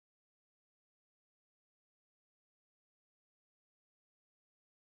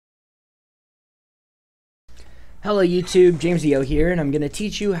Hello YouTube, James EO here, and I'm going to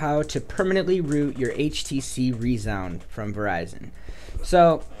teach you how to permanently root your HTC REZOUND from Verizon.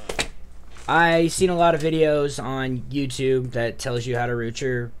 So, I've seen a lot of videos on YouTube that tells you how to root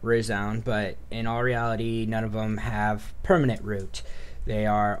your REZOUND, but in all reality, none of them have permanent root. They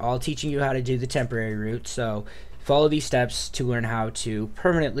are all teaching you how to do the temporary root, so follow these steps to learn how to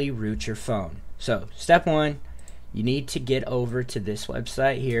permanently root your phone. So, step 1, you need to get over to this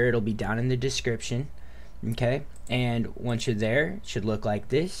website here. It'll be down in the description. Okay, and once you're there, it should look like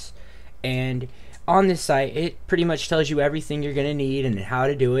this. And on this site, it pretty much tells you everything you're going to need and how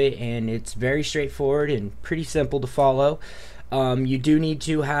to do it, and it's very straightforward and pretty simple to follow. You do need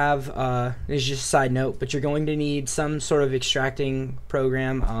to have, this is just a side note, but you're going to need some sort of extracting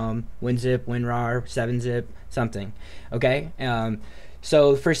program, WinZip, WinRAR, 7-Zip, something. Okay,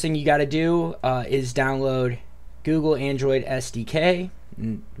 so the first thing you got to do is download Google Android SDK.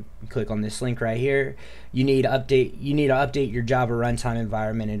 And click on this link right here. You need to update your Java runtime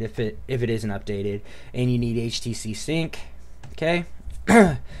environment, and if it isn't updated, and you need HTC Sync. Okay.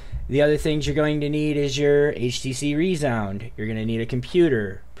 The other things you're going to need is your HTC REZOUND. You're going to need a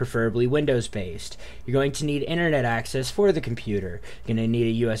computer, preferably Windows based. You're going to need internet access for the computer. You're going to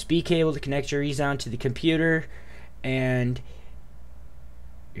need a USB cable to connect your REZOUND to the computer, and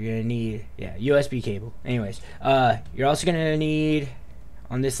you're going to need USB cable. Anyways, you're also going to need,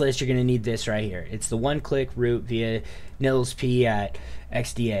 on this list, you're going to need this right here. It's the one-click root via NILSP at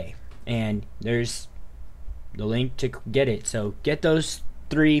XDA, and there's the link to get it. So get those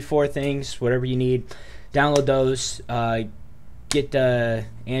 3-4 things, whatever you need, download those, get the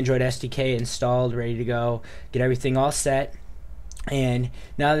Android SDK installed, ready to go, get everything all set. And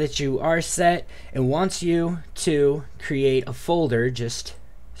now that you are set, it wants you to create a folder, just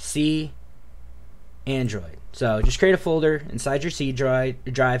C Android. So just create a folder inside your C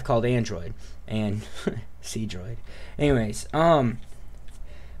drive called Android and C Droid. Anyways,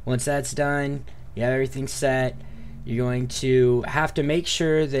 once that's done, you have everything set. You're going to have to make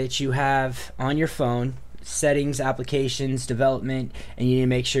sure that you have on your phone settings, applications, development, and you need to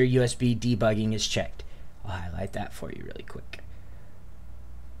make sure USB debugging is checked. I'll highlight that for you really quick.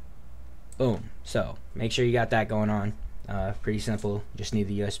 Boom. So make sure you got that going on. Pretty simple. Just need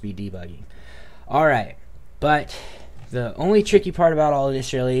the USB debugging. Alright, but the only tricky part about all of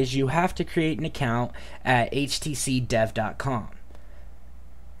this really is you have to create an account at htcdev.com,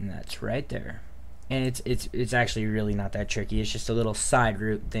 and that's right there. And it's actually really not that tricky. It's just a little side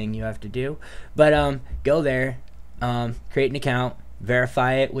route thing you have to do. But go there, create an account,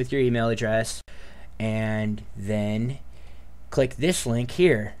 verify it with your email address, and then click this link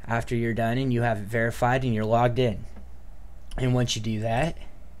here after you're done and you have it verified and you're logged in. And once you do that,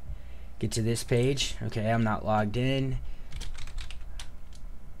 get to this page. Okay, I'm not logged in.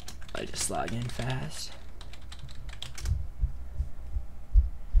 I just log in fast.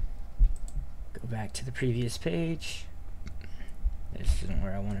 Go back to the previous page. This isn't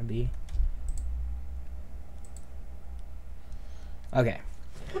where I want to be. Okay.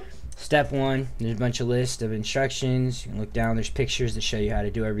 Step 1, there's a bunch of lists of instructions. You can look down, there's pictures that show you how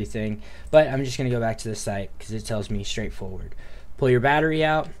to do everything. But I'm just going to go back to the site because it tells me straightforward. Pull your battery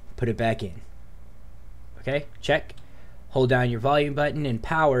out, put it back in. Okay, check. Hold down your volume button and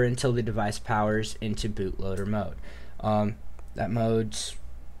power until the device powers into bootloader mode. That mode's,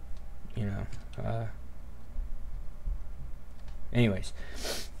 anyways.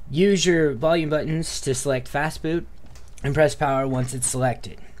 Use your volume buttons to select fast boot and press power once it's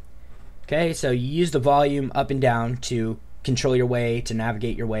selected. Okay, so you use the volume up and down to control your way, to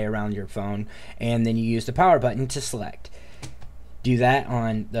navigate your way around your phone, and then you use the power button to select. Do that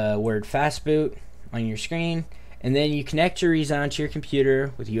on the word fast boot on your screen, and then you connect your REZOUND to your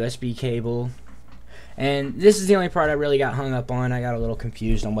computer with a USB cable. And this is the only part I really got hung up on. I got a little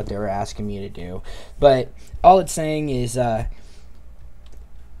confused on what they were asking me to do, but all it's saying is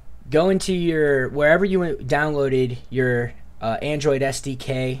go into your, wherever you downloaded your Android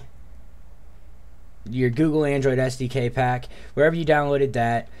SDK, your Google Android SDK pack, wherever you downloaded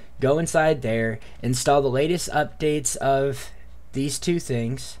that, go inside there, install the latest updates of these two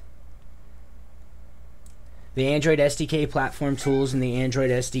things, the Android SDK platform tools and the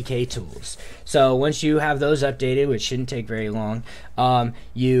Android SDK tools. So once you have those updated, which shouldn't take very long,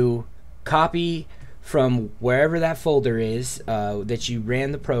 you copy from wherever that folder is that you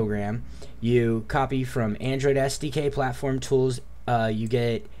ran the program. You copy from Android SDK platform tools. You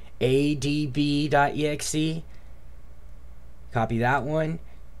get adb.exe. Copy that one.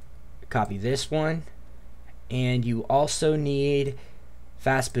 Copy this one. And you also need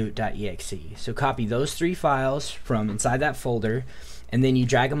fastboot.exe. So copy those 3 files from inside that folder and then you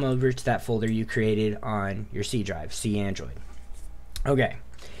drag them over to that folder you created on your C drive, C Android. Okay,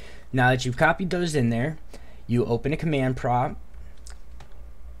 now that you've copied those in there, you open a command prompt.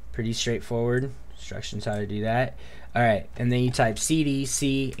 Pretty straightforward instructions how to do that. Alright, and then you type cd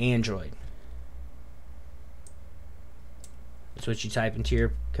C Android. That's what you type into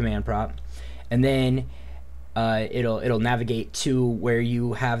your command prompt, and then it'll navigate to where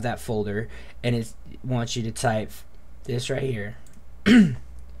you have that folder, and it wants you to type this right here and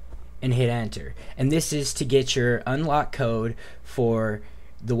hit enter. And this is to get your unlock code for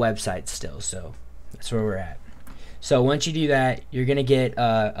the website still. So that's where we're at. So once you do that, you're gonna get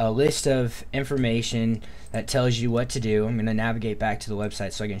a list of information that tells you what to do. I'm gonna navigate back to the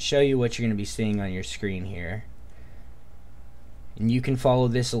website so I can show you what you're gonna be seeing on your screen here. And you can follow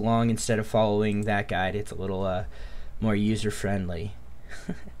this along instead of following that guide. It's a little more user-friendly.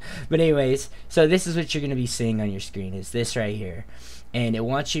 But anyways, so this is what you're going to be seeing on your screen, is this right here. And it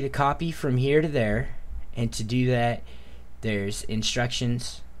wants you to copy from here to there. And to do that, there's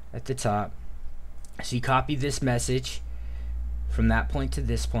instructions at the top. So you copy this message from that point to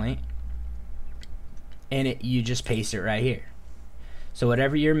this point, and you just paste it right here. So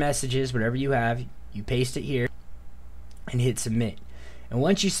whatever your message is, whatever you have, you paste it here and hit submit. And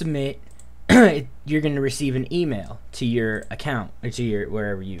once you submit, you're going to receive an email to your account, or to your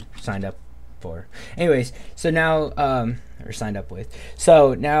wherever you signed up for. Anyways, so now or signed up with.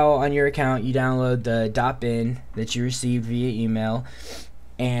 So now on your account, you download the .bin that you received via email,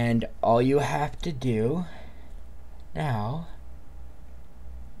 and all you have to do now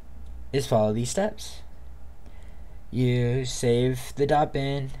is follow these steps. You save the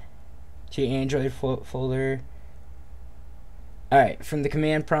 .bin to your Android folder. Alright, from the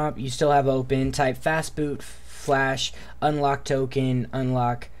command prompt, you still have open, type fastboot flash unlock token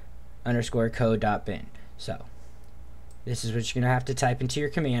unlock underscore code.bin. So this is what you're going to have to type into your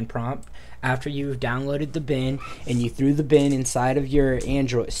command prompt after you've downloaded the bin and you threw the bin inside of your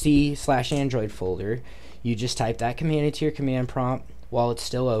Android C/Android folder. You just type that command into your command prompt while it's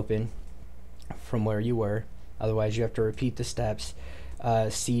still open from where you were. Otherwise you have to repeat the steps,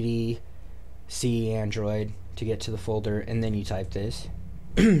 cd C Android to get to the folder, and then you type this.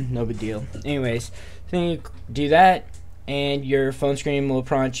 No big deal. Anyways, then you do that, and your phone screen will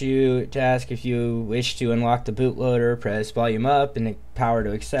prompt you to ask if you wish to unlock the bootloader. Press volume up and power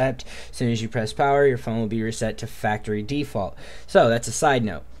to accept. As soon as you press power, your phone will be reset to factory default. So that's a side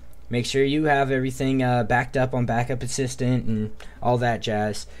note. Make sure you have everything backed up on Backup Assistant and all that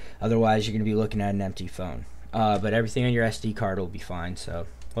jazz. Otherwise, you're going to be looking at an empty phone. But everything on your SD card will be fine, so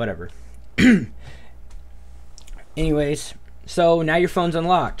whatever. Anyways, so now your phone's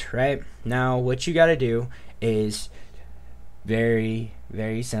unlocked, right? Now what you got to do is very,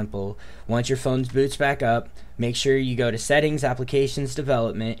 very simple. Once your phone boots back up, make sure you go to Settings, Applications,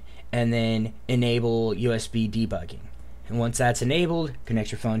 Development, and then enable USB debugging. And once that's enabled,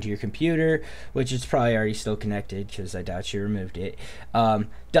 connect your phone to your computer, which is probably already still connected because I doubt you removed it.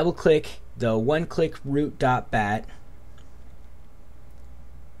 Double click the one-click root.bat.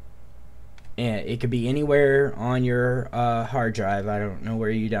 And it could be anywhere on your hard drive. I don't know where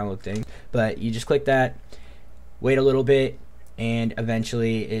you download things, but you just click that, wait a little bit, and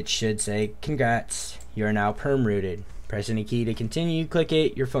eventually it should say, congrats, you're now perm rooted. Press any key to continue, click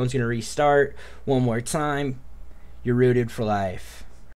it, your phone's going to restart one more time, you're rooted for life.